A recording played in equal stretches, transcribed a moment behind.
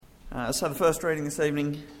So the first reading this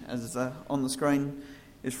evening, as on the screen,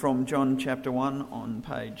 is from John chapter 1 on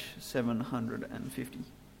page 750.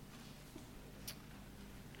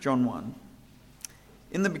 John 1.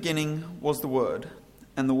 In the beginning was the Word,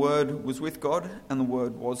 and the Word was with God, and the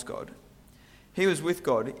Word was God. He was with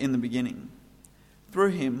God in the beginning.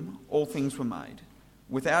 Through him all things were made.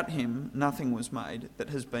 Without him nothing was made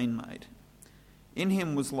that has been made. In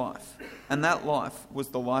him was life, and that life was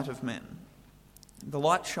the light of men. The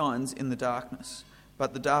light shines in the darkness,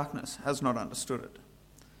 but the darkness has not understood it.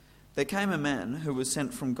 There came a man who was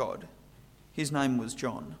sent from God. His name was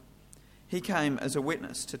John. He came as a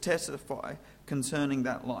witness to testify concerning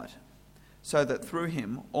that light, so that through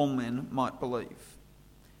him all men might believe.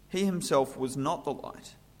 He himself was not the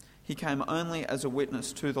light. He came only as a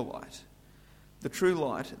witness to the light. The true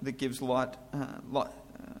light that gives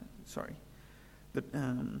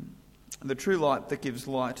the true light that gives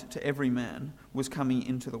light to every man was coming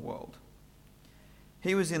into the world.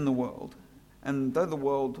 He was in the world, and though the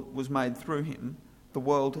world was made through him, the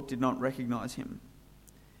world did not recognize him.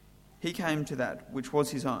 He came to that which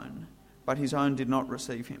was his own, but his own did not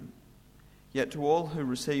receive him. Yet to all who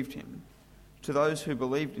received him, to those who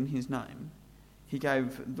believed in his name, he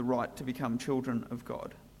gave the right to become children of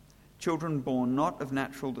God, children born not of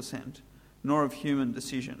natural descent, nor of human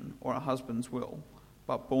decision or a husband's will,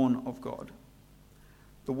 but born of God.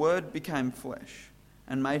 The Word became flesh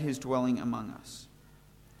and made his dwelling among us.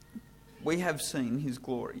 We have seen his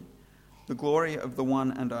glory, the glory of the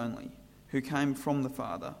one and only, who came from the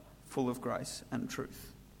Father, full of grace and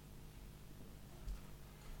truth.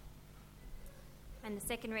 And the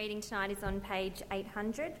second reading tonight is on page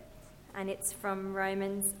 800, and it's from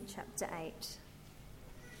Romans chapter 8.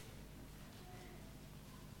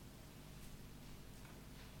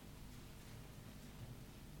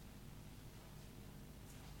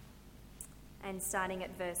 And starting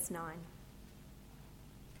at verse 9.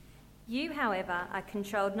 You, however, are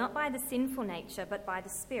controlled not by the sinful nature, but by the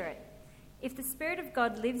Spirit, if the Spirit of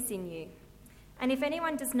God lives in you. And if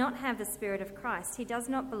anyone does not have the Spirit of Christ, he does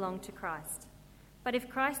not belong to Christ. But if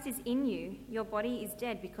Christ is in you, your body is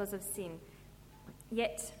dead because of sin,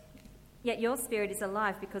 yet your spirit is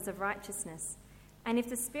alive because of righteousness. And if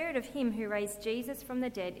the Spirit of him who raised Jesus from the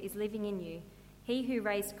dead is living in you, he who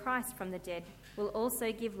raised Christ from the dead will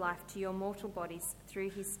also give life to your mortal bodies through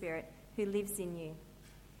his Spirit who lives in you.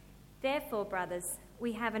 Therefore, brothers,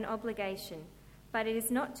 we have an obligation, but it is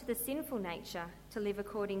not to the sinful nature to live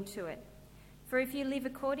according to it. For if you live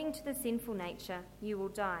according to the sinful nature, you will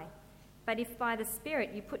die. But if by the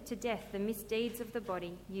Spirit you put to death the misdeeds of the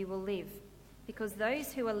body, you will live, because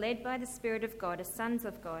those who are led by the Spirit of God are sons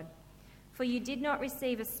of God. For you did not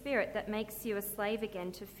receive a spirit that makes you a slave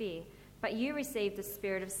again to fear, but you received the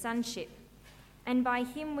spirit of sonship. And by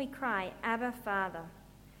him we cry, Abba, Father.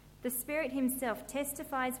 The Spirit himself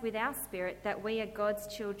testifies with our spirit that we are God's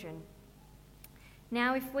children.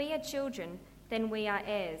 Now if we are children, then we are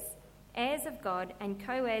heirs, heirs of God and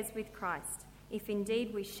co-heirs with Christ, if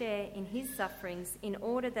indeed we share in his sufferings, in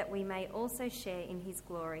order that we may also share in his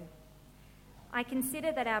glory. I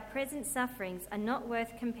consider that our present sufferings are not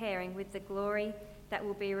worth comparing with the glory that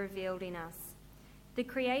will be revealed in us. The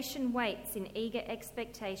creation waits in eager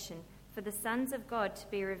expectation for the sons of God to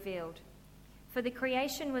be revealed. For the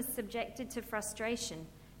creation was subjected to frustration,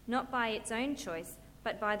 not by its own choice,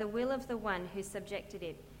 but by the will of the one who subjected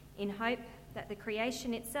it, in hope that the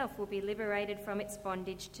creation itself will be liberated from its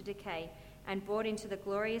bondage to decay and brought into the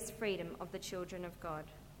glorious freedom of the children of God.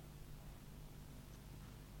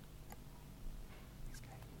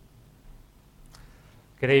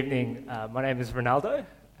 Good evening. My name is Ronaldo,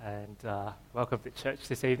 and welcome to church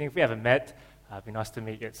this evening. If we haven't met, it'd be nice to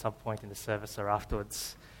meet you at some point in the service or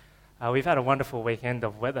afterwards. We've had a wonderful weekend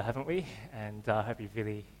of weather, haven't we? And I hope you've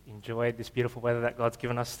really enjoyed this beautiful weather that God's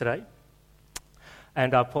given us today.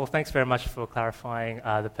 And Paul, thanks very much for clarifying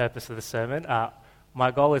the purpose of the sermon. My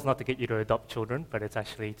goal is not to get you to adopt children, but it's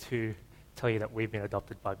actually to tell you that we've been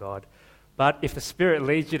adopted by God. But if the Spirit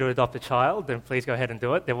leads you to adopt a child, then please go ahead and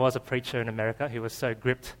do it. There was a preacher in America who was so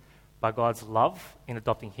gripped by God's love in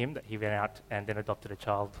adopting him that he went out and then adopted a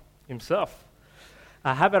child himself.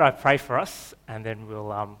 How about I pray for us, and then we'll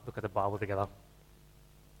look at the Bible together.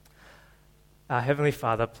 Heavenly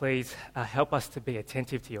Father, please help us to be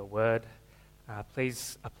attentive to your word.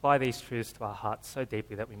 Please apply these truths to our hearts so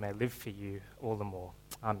deeply that we may live for you all the more.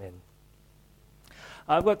 Amen.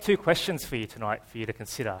 I've got two questions for you tonight for you to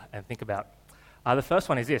consider and think about. The first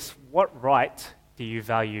one is this: what right do you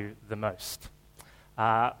value the most?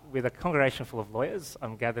 With a congregation full of lawyers,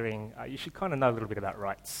 I'm gathering you should kind of know a little bit about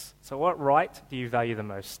rights. So what right do you value the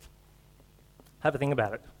most? Have a think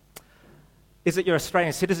about it. Is it your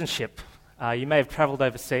Australian citizenship? You may have travelled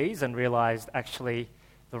overseas and realised actually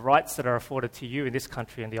the rights that are afforded to you in this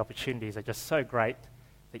country and the opportunities are just so great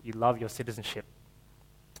that you love your citizenship.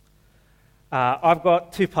 I've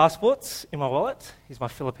got 2 passports in my wallet. Here's my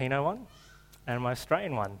Filipino one and my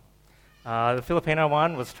Australian one. The Filipino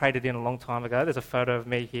one was traded in a long time ago. There's a photo of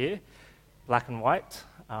me here, black and white.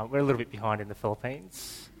 We're a little bit behind in the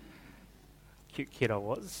Philippines. Cute kid I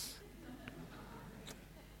was.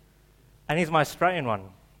 And here's my Australian one.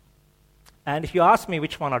 And if you ask me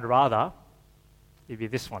which one I'd rather, it'd be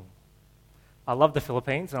this one. I love the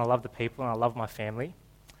Philippines, and I love the people, and I love my family.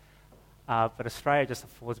 But Australia just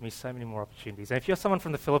affords me so many more opportunities. And if you're someone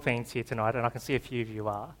from the Philippines here tonight, and I can see a few of you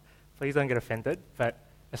are, please don't get offended, but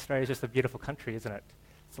Australia's just a beautiful country, isn't it?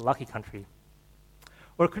 It's a lucky country.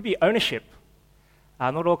 Or it could be ownership.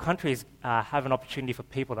 Not all countries have an opportunity for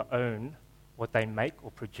people to own what they make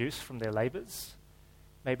or produce from their labours.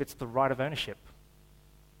 Maybe it's the right of ownership.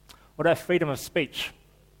 What about freedom of speech?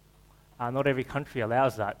 Not every country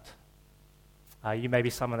allows that. You may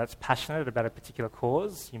be someone that's passionate about a particular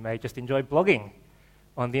cause. You may just enjoy blogging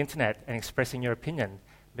on the internet and expressing your opinion.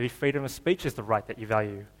 Maybe freedom of speech is the right that you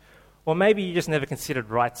value. Or maybe you just never considered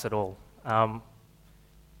rights at all.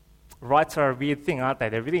 Rights are a weird thing, aren't they?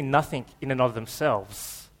 They're really nothing in and of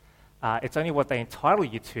themselves. It's only what they entitle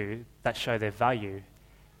you to that show their value.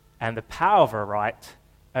 And the power of a right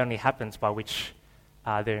only happens by which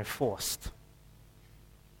they're enforced.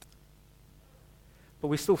 But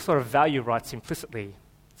we still sort of value rights implicitly.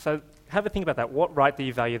 So have a think about that. What right do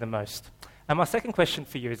you value the most? And my second question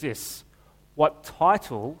for you is this. What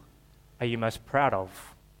title are you most proud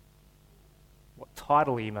of? What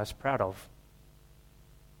title are you most proud of?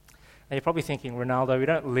 Now you're probably thinking, Ronaldo, we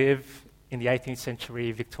don't live in the 18th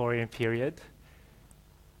century Victorian period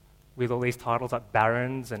with all these titles like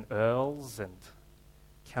barons and earls and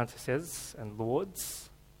countesses and lords.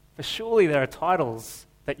 But surely there are titles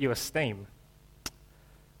that you esteem.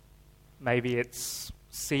 Maybe it's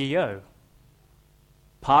CEO,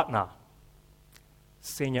 partner,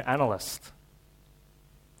 senior analyst,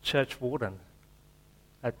 church warden.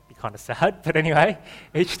 That'd be kind of sad, but anyway,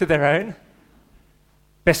 each to their own.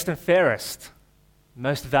 Best and fairest,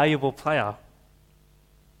 most valuable player.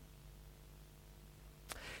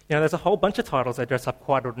 You know, there's a whole bunch of titles that dress up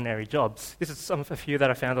quite ordinary jobs. This is a few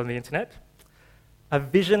that I found on the internet. A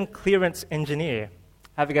vision clearance engineer.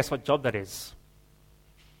 Have a guess what job that is?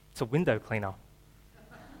 It's a window cleaner.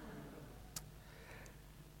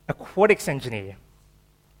 Aquatics engineer.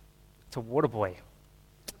 It's a water boy.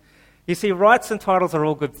 You see, rights and titles are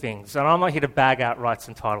all good things, and I'm not here to bag out rights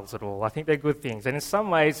and titles at all. I think they're good things, and in some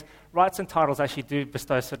ways, rights and titles actually do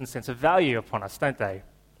bestow a certain sense of value upon us, don't they?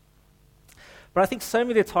 But I think so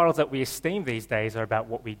many of the titles that we esteem these days are about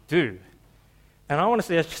what we do. And I want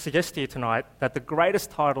to suggest to you tonight that the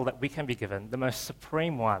greatest title that we can be given, the most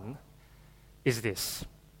supreme one, is this.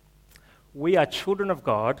 We are children of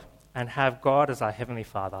God and have God as our Heavenly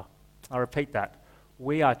Father. I repeat that.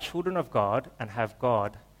 We are children of God and have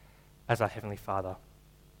God as our Heavenly Father.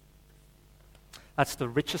 That's the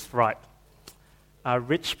richest right.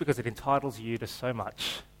 Rich because it entitles you to so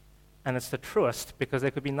much. And it's the truest because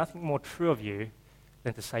there could be nothing more true of you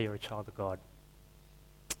than to say you're a child of God.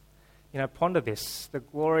 You know, ponder this. The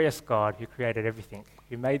glorious God who created everything,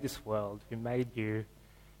 who made this world, who made you,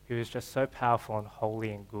 who is just so powerful and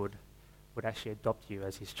holy and good, would actually adopt you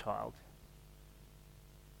as his child.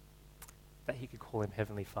 That he could call him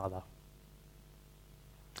Heavenly Father.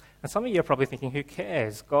 And some of you are probably thinking, who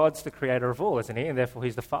cares? God's the creator of all, isn't he? And therefore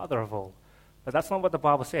he's the father of all. But that's not what the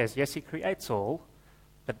Bible says. Yes, he creates all,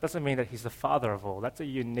 but it doesn't mean that he's the father of all. That's a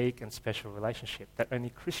unique and special relationship that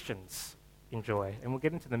only Christians enjoy. And we'll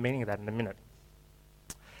get into the meaning of that in a minute.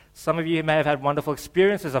 Some of you may have had wonderful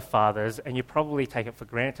experiences of fathers, and you probably take it for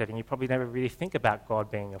granted, and you probably never really think about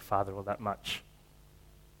God being your father all that much.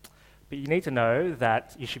 But you need to know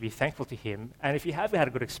that you should be thankful to him, and if you have had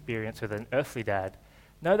a good experience with an earthly dad,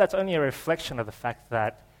 know that's only a reflection of the fact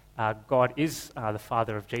that God is the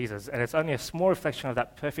father of Jesus, and it's only a small reflection of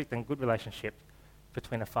that perfect and good relationship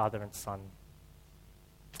between a father and son.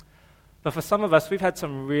 But for some of us, we've had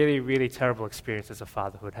some really, really terrible experiences of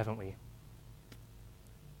fatherhood, haven't we?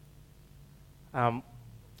 For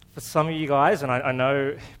some of you guys, and I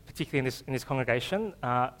know particularly in this congregation,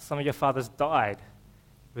 some of your fathers died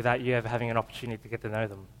without you ever having an opportunity to get to know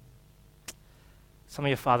them. Some of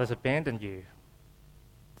your fathers abandoned you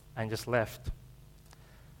and just left.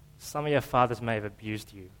 Some of your fathers may have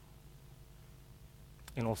abused you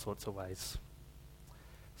in all sorts of ways.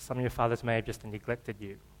 Some of your fathers may have just neglected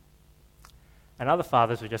you. And other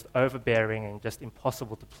fathers were just overbearing and just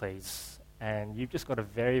impossible to please. and you've just got a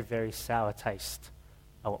very, very sour taste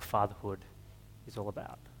of what fatherhood is all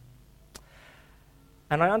about.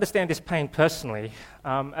 And I understand this pain personally.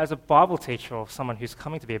 As a Bible teacher or someone who's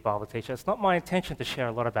coming to be a Bible teacher, it's not my intention to share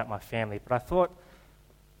a lot about my family, but I thought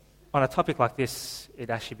on a topic like this, it'd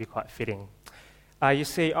actually be quite fitting. You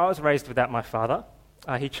see, I was raised without my father.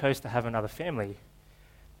 He chose to have another family.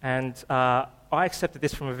 And I accepted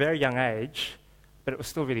this from a very young age, but it was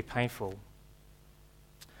still really painful.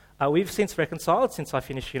 We've since reconciled since I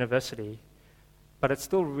finished university, but it's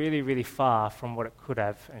still really, really far from what it could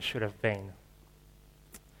have and should have been.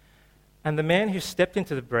 And the man who stepped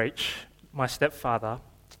into the breach, my stepfather,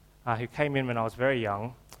 who came in when I was very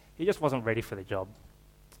young, he just wasn't ready for the job.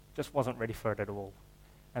 Just wasn't ready for it at all.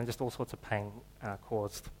 And just all sorts of pain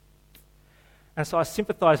caused. And so I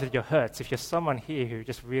sympathise with your hurts if you're someone here who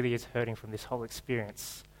just really is hurting from this whole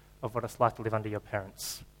experience of what it's like to live under your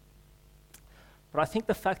parents. But I think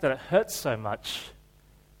the fact that it hurts so much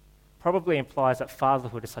probably implies that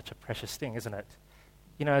fatherhood is such a precious thing, isn't it?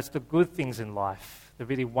 You know, it's the good things in life, the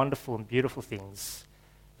really wonderful and beautiful things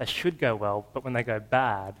that should go well, but when they go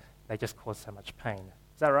bad, they just cause so much pain.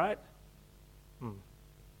 Is that right?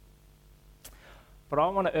 But I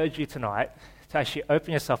want to urge you tonight to actually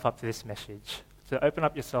open yourself up to this message, to open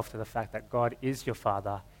up yourself to the fact that God is your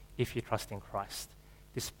Father if you trust in Christ,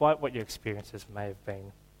 despite what your experiences may have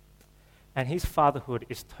been. And his fatherhood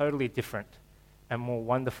is totally different and more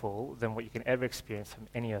wonderful than what you can ever experience from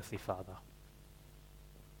any earthly father.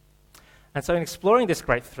 And so in exploring this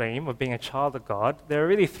great theme of being a child of God, there are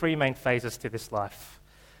really three main phases to this life.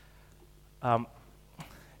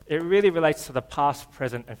 It really relates to the past,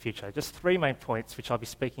 present, and future. Just three main points which I'll be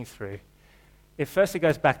speaking through. It firstly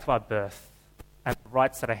goes back to our birth and the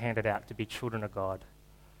rights that are handed out to be children of God.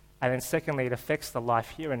 And then secondly, it affects the life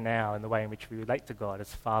here and now in the way in which we relate to God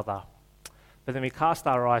as Father. But then we cast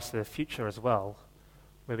our eyes to the future as well,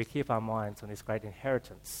 where we keep our minds on this great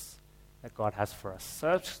inheritance that God has for us.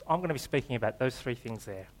 So I'm going to be speaking about those three things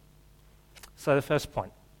there. So the first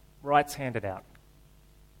point, rights handed out.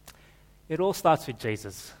 It all starts with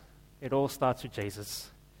Jesus. It all starts with Jesus.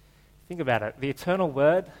 Think about it. The eternal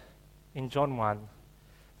Word in John 1,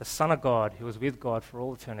 the Son of God who was with God for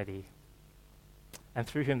all eternity, and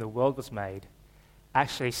through whom the world was made,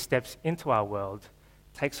 actually steps into our world,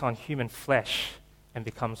 takes on human flesh, and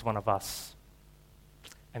becomes one of us,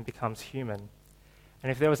 and becomes human.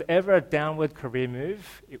 And if there was ever a downward career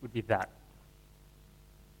move, it would be that.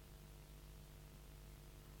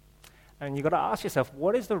 And you've got to ask yourself,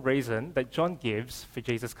 what is the reason that John gives for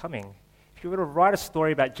Jesus coming? If you were to write a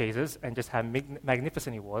story about Jesus and just how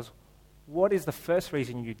magnificent he was, what is the first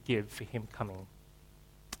reason you'd give for him coming?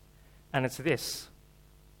 And it's this.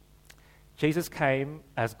 Jesus came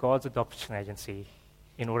as God's adoption agency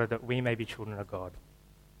in order that we may be children of God.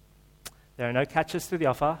 There are no catches to the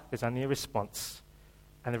offer, there's only a response.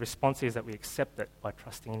 And the response is that we accept it by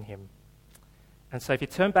trusting in him. And so if you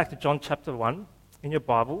turn back to John chapter 1, in your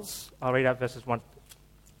Bibles, I'll read out verses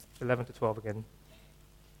 11 to 12 again.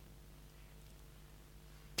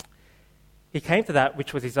 He came to that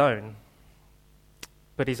which was his own,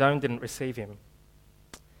 but his own didn't receive him.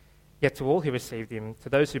 Yet to all who received him, to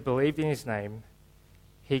those who believed in his name,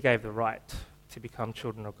 he gave the right to become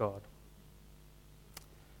children of God.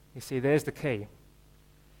 You see, there's the key.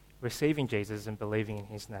 Receiving Jesus and believing in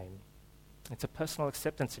his name. It's a personal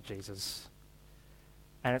acceptance of Jesus.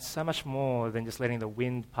 And it's so much more than just letting the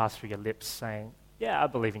wind pass through your lips saying, yeah, I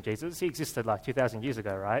believe in Jesus. He existed like 2,000 years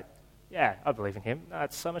ago, right? Yeah, I believe in him. No,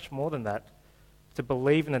 it's so much more than that. To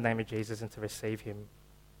believe in the name of Jesus and to receive him.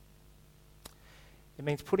 It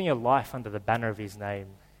means putting your life under the banner of his name.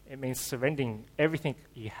 It means surrendering everything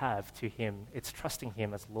you have to him. It's trusting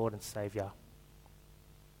him as Lord and Saviour.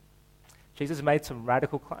 Jesus made some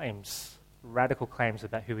radical claims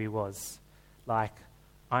about who he was. Like,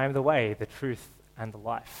 I am the way, the truth, and the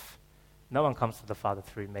life. No one comes to the Father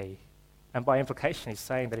through me. And by implication, he's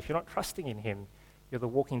saying that if you're not trusting in him, you're the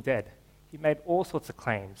walking dead. He made all sorts of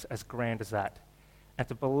claims as grand as that. And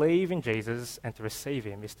to believe in Jesus and to receive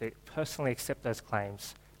him is to personally accept those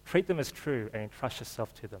claims, treat them as true, and entrust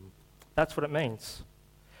yourself to them. That's what it means.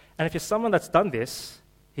 And if you're someone that's done this,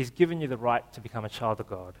 he's given you the right to become a child of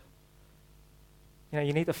God. You know,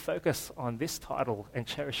 you need to focus on this title and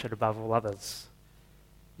cherish it above all others.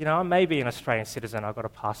 You know, I may be an Australian citizen, I've got a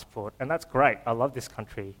passport, and that's great. I love this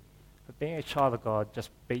country. But being a child of God just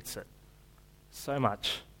beats it so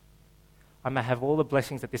much. I may have all the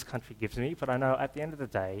blessings that this country gives me, but I know at the end of the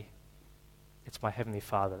day, it's my Heavenly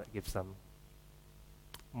Father that gives them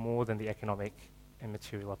more than the economic and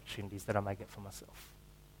material opportunities that I may get for myself.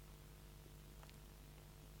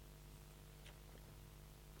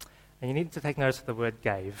 And you need to take notice of the word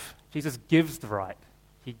gave. Jesus gives the right.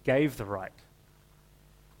 He gave the right.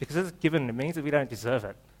 Because it's given, it means that we don't deserve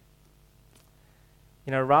it.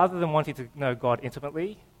 You know, rather than wanting to know God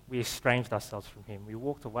intimately, we estranged ourselves from him. We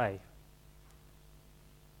walked away.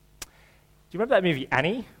 Do you remember that movie,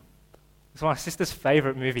 Annie? It's my sister's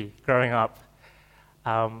favourite movie growing up.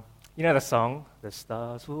 You know the song, "The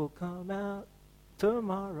stars will come out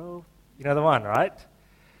tomorrow." You know the one, right?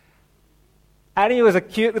 Annie was a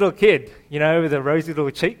cute little kid, you know, with the rosy little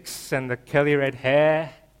cheeks and the curly red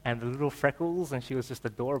hair and the little freckles, and she was just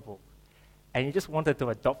adorable. And you just wanted to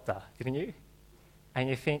adopt her, didn't you? And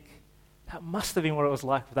you think, that must have been what it was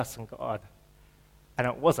like with us and God. And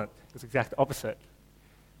it wasn't. It was the exact opposite.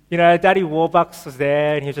 You know, Daddy Warbucks was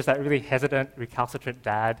there, and he was just that really hesitant, recalcitrant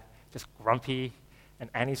dad, just grumpy, and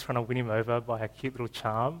Annie's trying to win him over by her cute little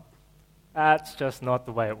charm. That's just not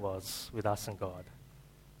the way it was with us and God.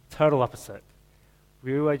 Total opposite.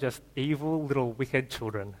 We were just evil little wicked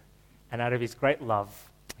children, and out of his great love,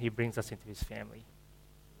 he brings us into his family.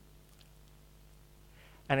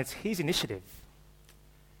 And it's his initiative.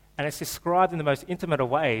 And it's described in the most intimate of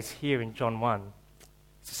ways here in John 1.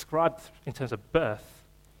 It's described in terms of birth.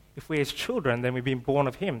 If we're his children, then we've been born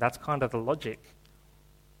of him. That's kind of the logic.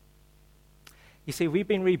 You see, we've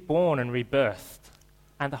been reborn and rebirthed.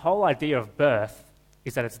 And the whole idea of birth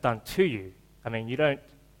is that it's done to you. I mean, you don't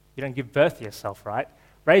give birth to yourself, right?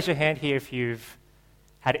 Raise your hand here if you've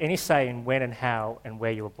had any say in when and how and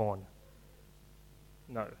where you were born.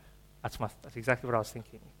 No. That's exactly what I was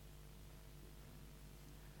thinking.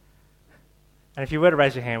 And if you were to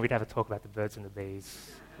raise your hand, we'd have a talk about the birds and the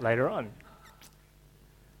bees later on.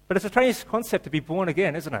 But it's a strange concept to be born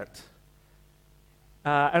again, isn't it?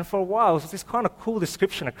 And for a while, it was this kind of cool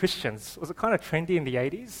description of Christians. Was it kind of trendy in the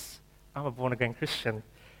 80s? I'm a born-again Christian.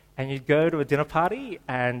 And you'd go to a dinner party,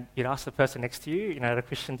 and you'd ask the person next to you, you know, at a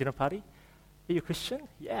Christian dinner party, "Are you a Christian?"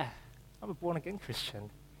 "Yeah, I'm a born-again Christian."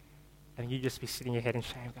 And you'd just be sitting your head in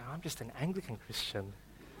shame going, "I'm just an Anglican Christian."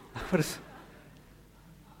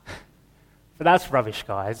 But that's rubbish,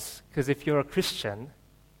 guys, because if you're a Christian,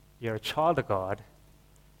 you're a child of God,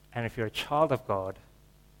 and if you're a child of God,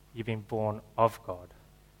 you've been born of God.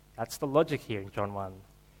 That's the logic here in John 1.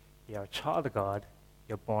 You're a child of God,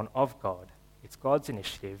 you're born of God. It's God's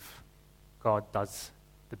initiative. God does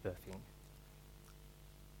the birthing.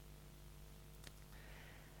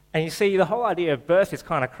 And you see, the whole idea of birth is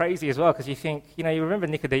kind of crazy as well, because you think, you know, you remember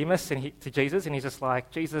Nicodemus to Jesus, and he's just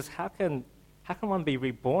like, "Jesus, how can one be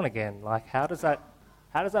reborn again? Like, how does that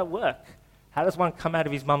work? How does one come out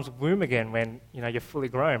of his mum's womb again when, you know, you're fully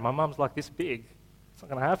grown? My mum's like this big. It's not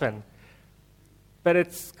going to happen." But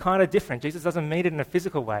it's kind of different. Jesus doesn't mean it in a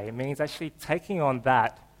physical way. It means actually taking on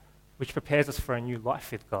that which prepares us for a new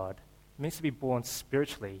life with God. It means to be born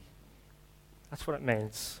spiritually. That's what it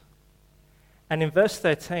means. And in verse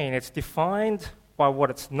 13, it's defined by what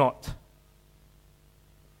it's not.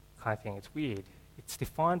 Kind of thing. It's weird. It's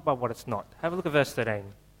defined by what it's not. Have a look at verse 13.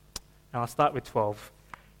 And I'll start with 12.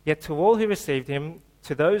 "Yet to all who received him,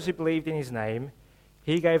 to those who believed in his name,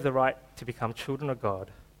 he gave the right to become children of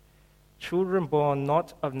God. Children born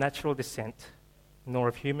not of natural descent, nor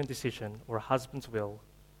of human decision or a husband's will,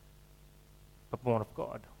 but born of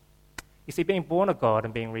God." You see, being born of God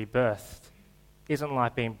and being rebirthed isn't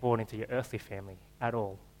like being born into your earthly family at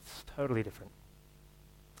all. It's totally different.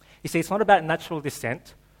 You see, it's not about natural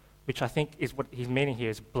descent, which I think is what he's meaning here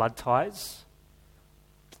is blood ties.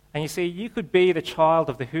 And you see, you could be the child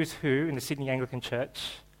of the who's who in the Sydney Anglican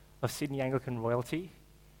Church, of Sydney Anglican royalty,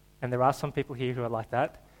 and there are some people here who are like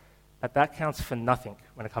that, but that counts for nothing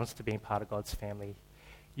when it comes to being part of God's family.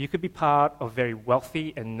 You could be part of very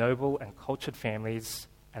wealthy and noble and cultured families,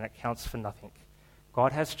 and it counts for nothing.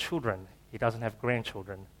 God has children. He doesn't have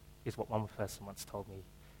grandchildren, is what one person once told me.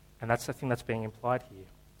 And that's the thing that's being implied here.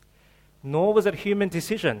 Nor was it human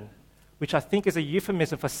decision, which I think is a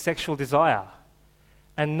euphemism for sexual desire.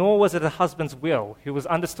 And nor was it a husband's will, who was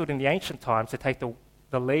understood in the ancient times to take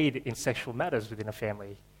the lead in sexual matters within a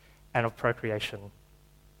family and of procreation.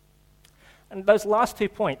 And those last 2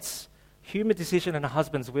 points, human decision and a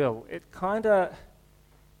husband's will, it kind of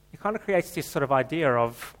creates this sort of idea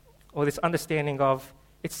of, or this understanding of,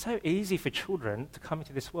 it's so easy for children to come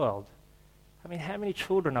into this world. I mean, how many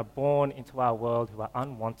children are born into our world who are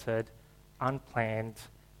unwanted, unplanned,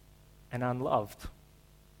 and unloved?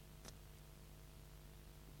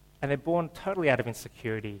 And they're born totally out of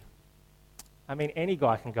insecurity. I mean, any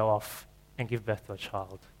guy can go off and give birth to a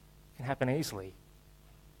child. It can happen easily.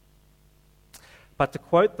 But to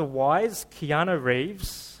quote the wise Keanu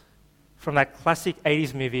Reeves from that classic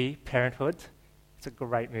 80s movie, Parenthood, it's a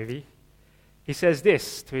great movie, he says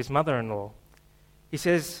this to his mother-in-law, He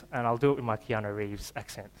says, and I'll do it with my Keanu Reeves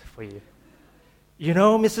accent for you. You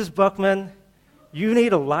know, Mrs. Buckman, you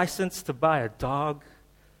need a license to buy a dog,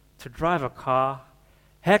 to drive a car.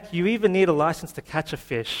 Heck, you even need a license to catch a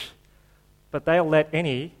fish. But they'll let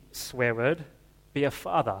any swear word be a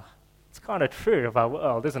father. It's kind of true of our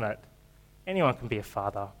world, isn't it? Anyone can be a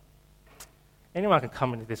father. Anyone can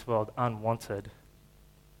come into this world unwanted.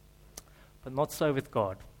 But not so with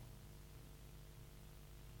God.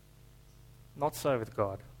 Not so with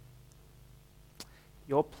God.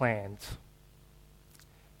 You're planned.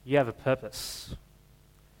 You have a purpose.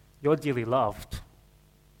 You're dearly loved.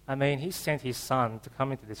 I mean, He sent His Son to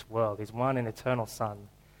come into this world, His one and eternal Son,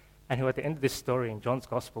 and who at the end of this story in John's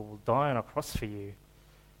Gospel will die on a cross for you.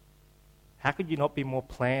 How could you not be more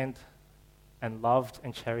planned and loved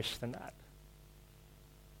and cherished than that?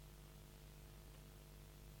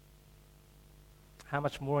 How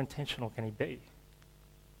much more intentional can He be?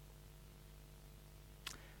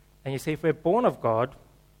 And you see, if we're born of God,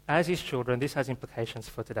 as His children, this has implications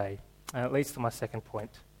for today. And it leads to my second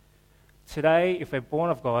point. Today, if we're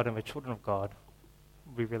born of God and we're children of God,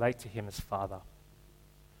 we relate to Him as Father.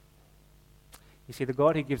 You see, the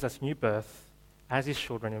God who gives us new birth, as His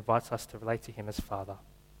children, invites us to relate to Him as Father.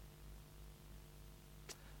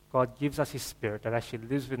 God gives us His Spirit that actually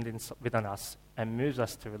lives within us and moves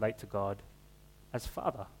us to relate to God as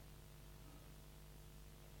Father.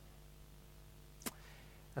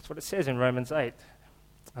 That's what it says in Romans 8.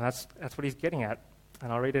 And that's what he's getting at.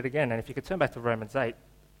 And I'll read it again. And if you could turn back to Romans 8,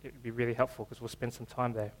 it would be really helpful because we'll spend some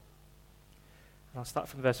time there. And I'll start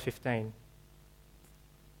from verse 15.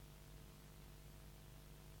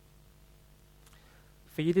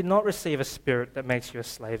 For you did not receive a spirit that makes you a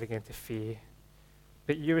slave again to fear,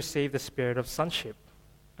 but you received the spirit of sonship.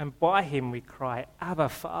 And by Him we cry, Abba,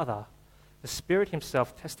 Father. The Spirit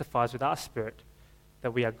Himself testifies with our spirit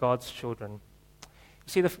that we are God's children. You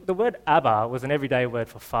see, the word Abba was an everyday word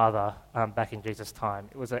for father back in Jesus' time.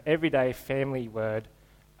 It was an everyday family word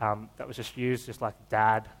that was just used just like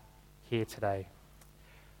dad here today.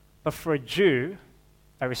 But for a Jew,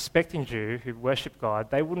 a respecting Jew who worshipped God,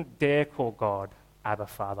 they wouldn't dare call God Abba,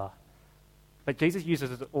 Father. But Jesus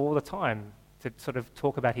uses it all the time to sort of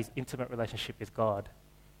talk about His intimate relationship with God.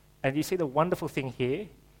 And you see, the wonderful thing here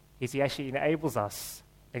is He actually enables us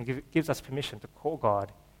and gives us permission to call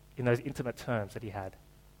God in those intimate terms that He had.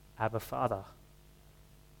 Abba, Father.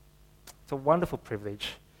 It's a wonderful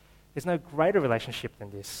privilege. There's no greater relationship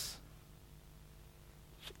than this.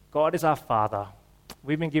 God is our Father.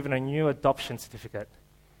 We've been given a new adoption certificate.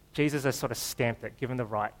 Jesus has sort of stamped it, given the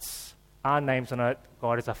rights. Our name's on it.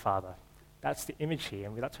 God is our Father. That's the image here,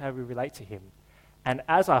 and that's how we relate to Him. And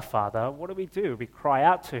as our Father, what do? We cry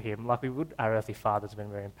out to Him like we would our earthly fathers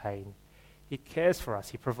when we're in pain. He cares for us.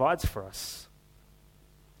 He provides for us.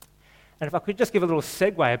 And if I could just give a little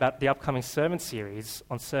segue about the upcoming sermon series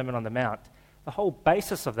on Sermon on the Mount, the whole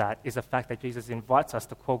basis of that is the fact that Jesus invites us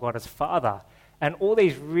to call God as Father. And all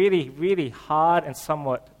these really, really hard and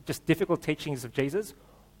somewhat just difficult teachings of Jesus,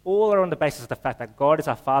 all are on the basis of the fact that God is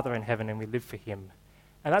our Father in heaven and we live for Him.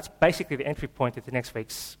 And that's basically the entry point into next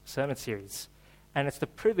week's sermon series. And it's the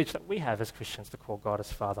privilege that we have as Christians to call God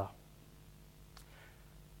as Father.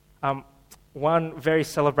 One very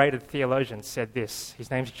celebrated theologian said this.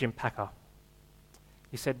 His name's Jim Packer.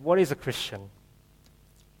 He said, "What is a Christian?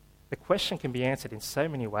 The question can be answered in so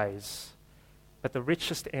many ways, but the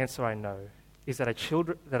richest answer I know is that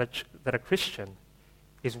a Christian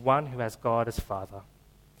is one who has God as Father.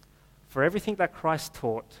 For everything that Christ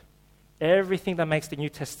taught, everything that makes the New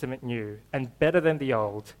Testament new and better than the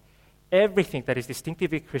Old, everything that is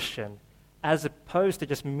distinctively Christian, as opposed to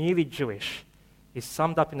just merely Jewish, is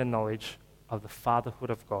summed up in the knowledge of the fatherhood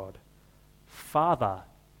of God. Father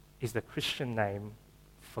is the Christian name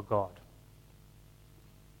for God."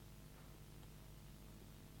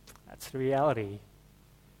 That's the reality.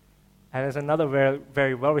 And there's another very,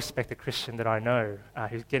 very well-respected Christian that I know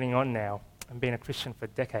who's getting on now and been a Christian for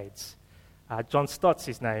decades. John Stott's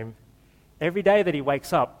his name. Every day that he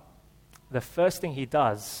wakes up, the first thing he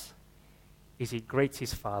does is he greets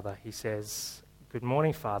his father. He says, "Good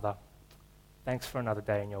morning, Father. Thanks for another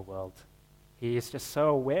day in your world." He is just so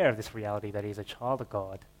aware of this reality that he's a child of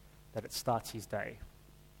God that it starts his day.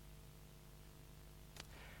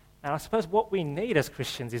 And I suppose what we need as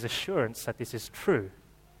Christians is assurance that this is true,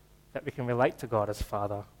 that we can relate to God as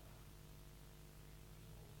Father.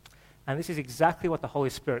 And this is exactly what the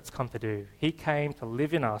Holy Spirit's come to do. He came to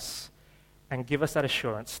live in us and give us that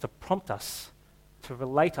assurance, to prompt us, to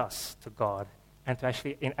relate us to God, and to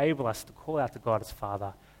actually enable us to call out to God as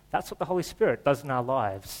Father. That's what the Holy Spirit does in our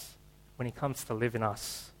lives when He comes to live in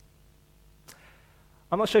us.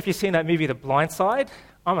 I'm not sure if you've seen that movie, The Blind Side.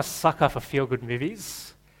 I'm a sucker for feel-good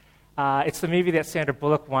movies. It's the movie that Sandra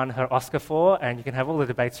Bullock won her Oscar for, and you can have all the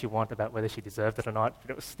debates you want about whether she deserved it or not,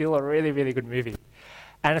 but it was still a really, really good movie.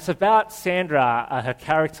 And it's about Sandra, her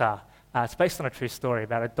character. It's based on a true story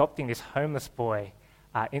about adopting this homeless boy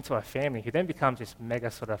into her family, who then becomes this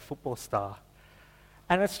mega sort of football star.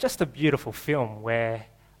 And it's just a beautiful film where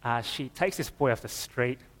she takes this boy off the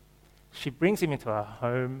street, she brings him into her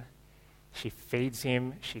home, she feeds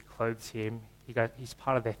him, she clothes him. He's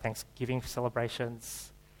part of their Thanksgiving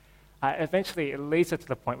celebrations. Eventually, it leads her to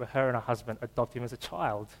the point where her and her husband adopt him as a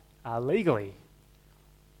child, legally.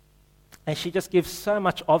 And she just gives so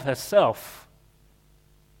much of herself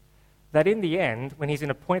that in the end, when he's in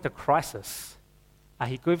a point of crisis,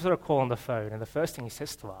 he gives her a call on the phone, and the first thing he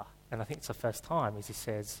says to her, and I think it's the first time, is he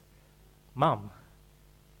says, "Mum."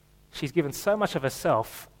 She's given so much of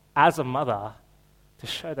herself as a mother to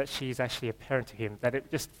show that she's actually a parent to him, that it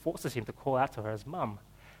just forces him to call out to her as mum.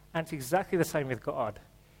 And it's exactly the same with God.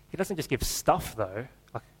 He doesn't just give stuff, though,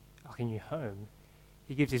 like a new home.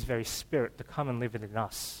 He gives his very spirit to come and live within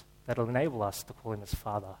us, that'll enable us to call him as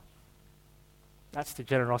Father. That's the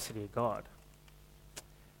generosity of God.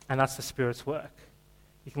 And that's the Spirit's work.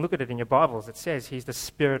 You can look at it in your Bibles. It says he's the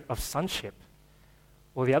spirit of sonship.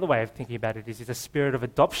 Or the other way of thinking about it is he's the spirit of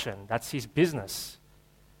adoption. That's his business.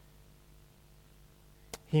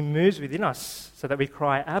 He moves within us so that we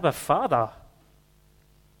cry, "Abba, Father."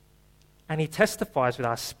 And he testifies with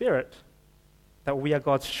our spirit that we are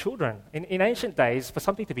God's children. In ancient days, for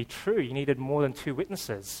something to be true, you needed more than two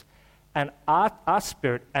witnesses. And our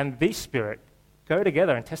spirit and the Spirit go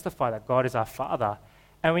together and testify that God is our Father.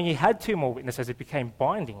 And when you had two more witnesses, it became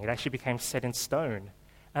binding. It actually became set in stone.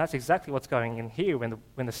 And that's exactly what's going in here when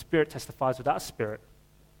the Spirit testifies with our spirit.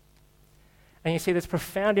 And you see, there's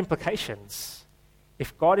profound implications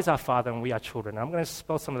if God is our Father and we are children. And I'm going to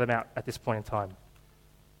spell some of them out at this point in time.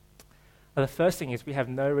 The first thing is we have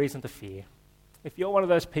no reason to fear. If you're one of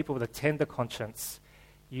those people with a tender conscience,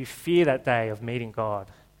 you fear that day of meeting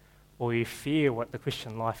God, or you fear what the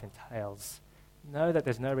Christian life entails, know that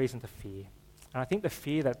there's no reason to fear. And I think the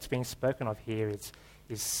fear that's being spoken of here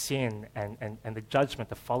is sin and the judgment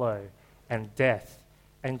to follow and death.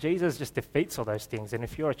 And Jesus just defeats all those things. And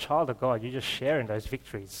if you're a child of God, you just share in those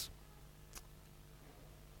victories.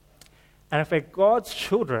 And if we're God's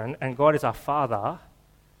children and God is our Father,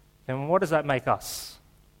 then what does that make us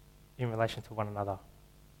in relation to one another?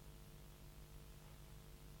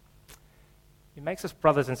 It makes us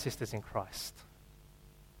brothers and sisters in Christ.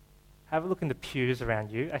 Have a look in the pews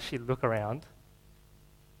around you. Actually look around.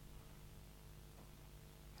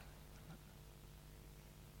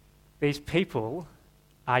 These people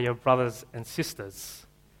are your brothers and sisters.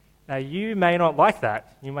 Now, you may not like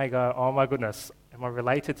that. You may go, "Oh my goodness, am I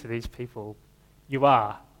related to these people?" You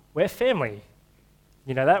are. We're family.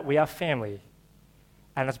 You know that? We are family.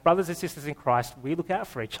 And as brothers and sisters in Christ, we look out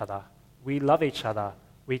for each other. We love each other.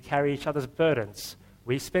 We carry each other's burdens.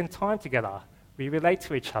 We spend time together. We relate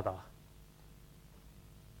to each other.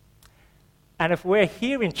 And if we're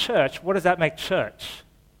here in church, what does that make church?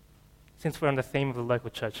 Since we're on the theme of the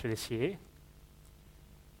local church for this year,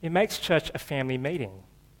 it makes church a family meeting.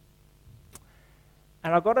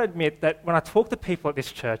 And I've got to admit that when I talk to people at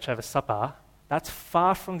this church over supper, that's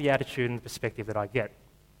far from the attitude and the perspective that I get.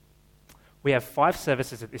 We have 5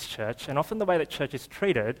 services at this church, and often the way that church is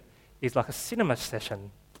treated is like a cinema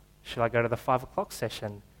session. Should I go to the 5 o'clock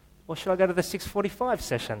session? Or should I go to the 6:45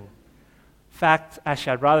 session? In fact,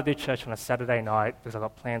 actually, I'd rather do church on a Saturday night because I've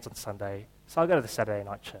got plans on Sunday, so I'll go to the Saturday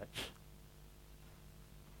night church.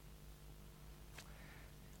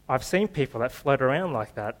 I've seen people that float around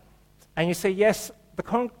like that. And you say, yes,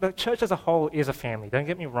 the church as a whole is a family, don't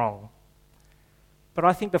get me wrong. But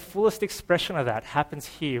I think the fullest expression of that happens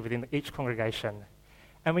here within each congregation.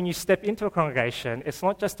 And when you step into a congregation, it's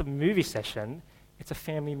not just a movie session, it's a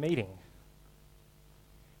family meeting.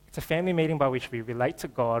 It's a family meeting by which we relate to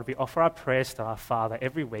God, we offer our prayers to our Father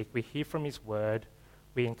every week, we hear from His Word,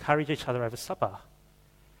 we encourage each other over supper.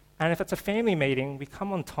 And if it's a family meeting, we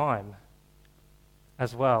come on time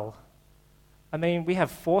as well. I mean, we have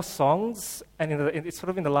 4 songs, and it's sort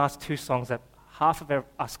of in the last 2 songs that half of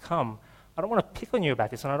us come. I don't want to pick on you about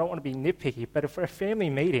this, and I don't want to be nitpicky, but if we're a family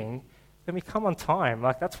meeting, then we come on time.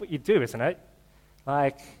 Like, that's what you do, isn't it?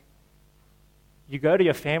 Like, you go to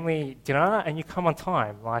your family dinner, and you come on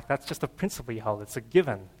time. Like, that's just a principle you hold. It's a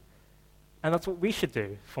given. And that's what we should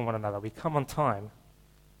do for one another. We come on time.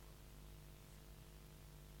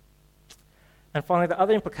 And finally, the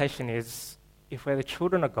other implication is, if we're the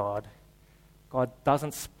children of God, God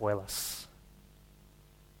doesn't spoil us.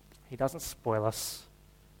 He doesn't spoil us,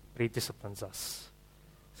 but He disciplines us.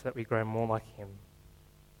 so that we grow more like him.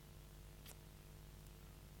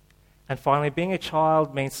 And finally, being a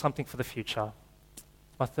child means something for the future.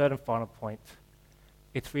 My third and final point,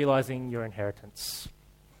 it's realizing your inheritance.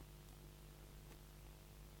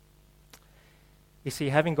 You see,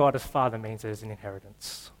 having God as Father means there's an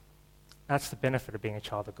inheritance. That's the benefit of being a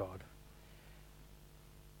child of God.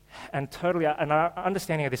 And our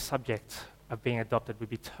understanding of this subject of being adopted would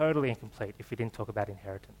be totally incomplete if we didn't talk about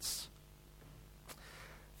inheritance.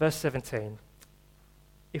 Verse 17,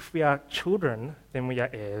 if we are children, then we are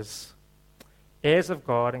heirs, heirs of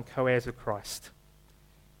God and co-heirs with Christ,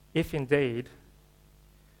 if indeed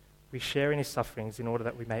we share in his sufferings in order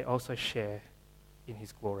that we may also share in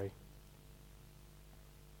his glory.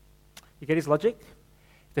 You get his logic?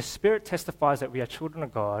 The Spirit testifies that we are children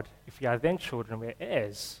of God. If we are then children, we're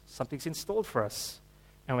heirs. Something's installed for us,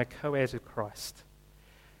 and we're co-heirs with Christ.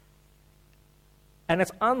 And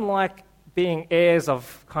it's unlike being heirs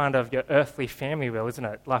of kind of your earthly family will, isn't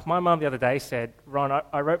it? Like my mum the other day said, Ron,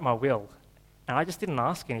 I wrote my will, and I just didn't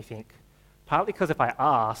ask anything. Partly because if I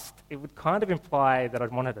asked, it would kind of imply that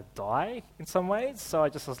I'd want her to die in some ways. So I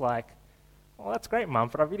just was like, well, that's great, Mum,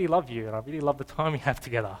 but I really love you, and I really love the time we have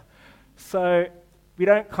together. So we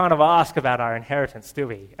don't kind of ask about our inheritance, do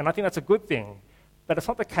we? And I think that's a good thing. But it's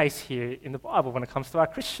not the case here in the Bible when it comes to our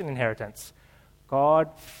Christian inheritance.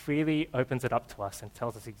 God freely opens it up to us and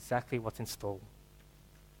tells us exactly what's in store.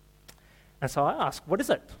 And so I ask, what is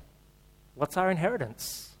it? What's our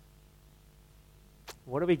inheritance?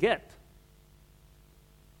 What do we get?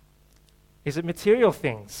 Is it material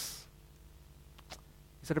things?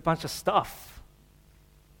 Is it a bunch of stuff?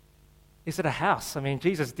 Is it a house? I mean,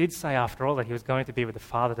 Jesus did say, after all, that he was going to be with the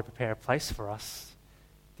Father to prepare a place for us,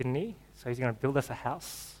 didn't he? So he's going to build us a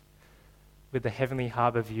house with the heavenly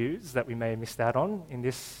harbour views that we may have missed out on in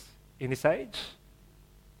this age.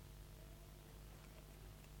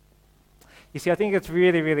 You see, I think it's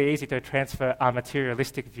really, really easy to transfer our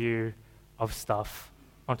materialistic view of stuff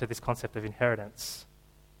onto this concept of inheritance.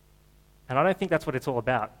 And I don't think that's what it's all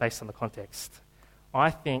about based on the context.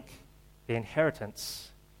 I think the inheritance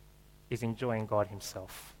is enjoying God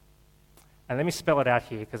himself. And let me spell it out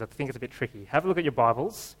here because I think it's a bit tricky. Have a look at your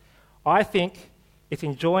Bibles. I think it's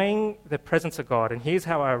enjoying the presence of God, and here's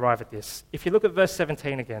how I arrive at this. If you look at verse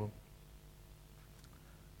 17 again,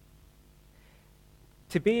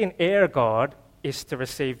 to be an heir of God is to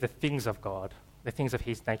receive the things of God, the things of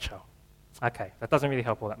his nature. Okay, that doesn't really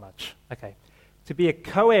help all that much. Okay, to be a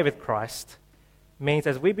co-heir with Christ means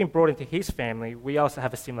as we've been brought into his family, we also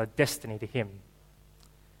have a similar destiny to him.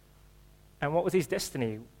 And what was his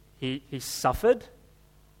destiny? He suffered,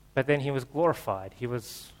 but then he was glorified. He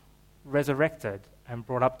was resurrected and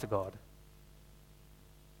brought up to God.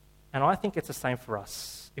 And I think it's the same for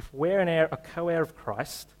us. If we're a co-heir of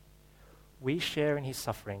Christ, we share in his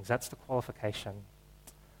sufferings. That's the qualification.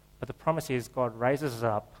 But the promise is God raises us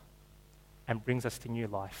up and brings us to new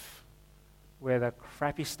life, where the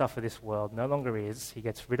crappy stuff of this world no longer is. He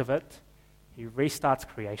gets rid of it. He restarts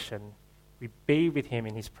creation. We be with him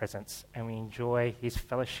in his presence, and we enjoy his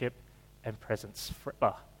fellowship and presence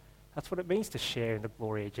forever. That's what it means to share in the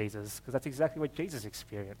glory of Jesus, because that's exactly what Jesus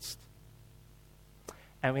experienced.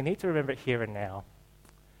 And we need to remember it here and now.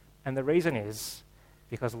 And the reason is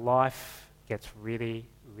because life gets really,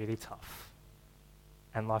 really tough.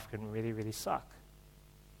 And life can really, really suck.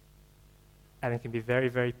 And it can be very,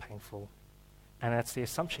 very painful. And that's the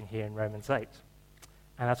assumption here in Romans 8.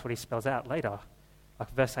 And that's what he spells out later.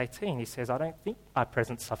 Like verse 18, he says, I don't think our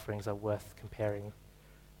present sufferings are worth comparing.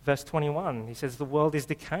 Verse 21, he says, the world is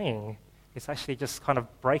decaying. It's actually just kind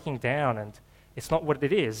of breaking down, and it's not what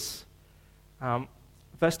it is.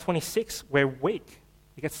 Verse 26, we're weak.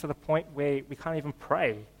 It gets to the point where we can't even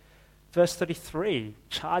pray. Verse 33,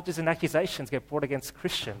 charges and accusations get brought against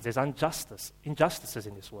Christians. There's injustices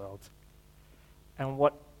in this world. And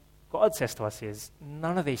what God says to us is,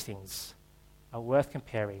 none of these things are worth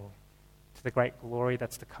comparing to the great glory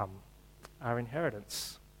that's to come, our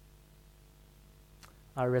inheritance,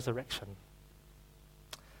 our resurrection.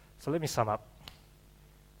 So let me sum up.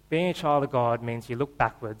 Being a child of God means you look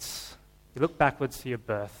backwards. You look backwards to your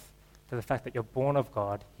birth, to the fact that you're born of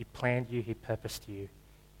God. He planned you, he purposed you,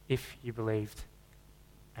 if you believed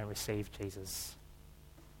and received Jesus.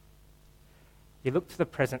 You look to the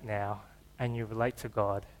present now, and you relate to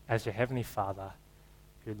God as your Heavenly Father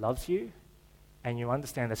who loves you, and you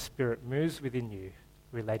understand the Spirit moves within you,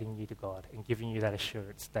 relating you to God and giving you that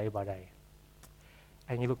assurance day by day.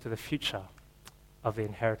 And you look to the future of the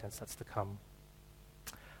inheritance that's to come.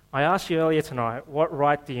 I asked you earlier tonight, what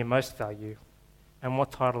right do you most value, and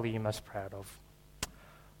what title are you most proud of?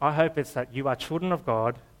 I hope it's that you are children of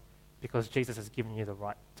God, because Jesus has given you the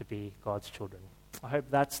right to be God's children. I hope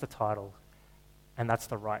that's the title and that's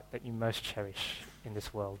the right that you most cherish in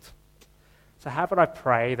this world. So how about I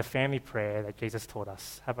pray the family prayer that Jesus taught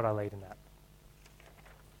us? How about I lead in that?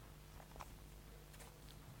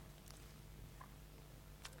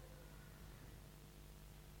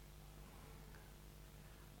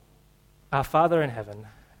 Our Father in heaven,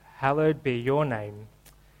 hallowed be your name.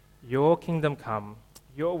 Your kingdom come,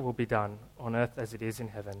 your will be done on earth as it is in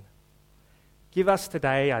heaven. Give us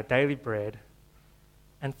today our daily bread,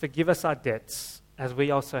 and forgive us our debts as we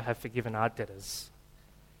also have forgiven our debtors.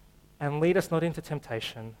 And lead us not into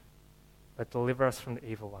temptation, but deliver us from the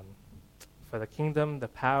evil one. For the kingdom, the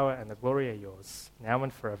power, and the glory are yours, now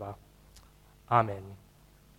and forever. Amen.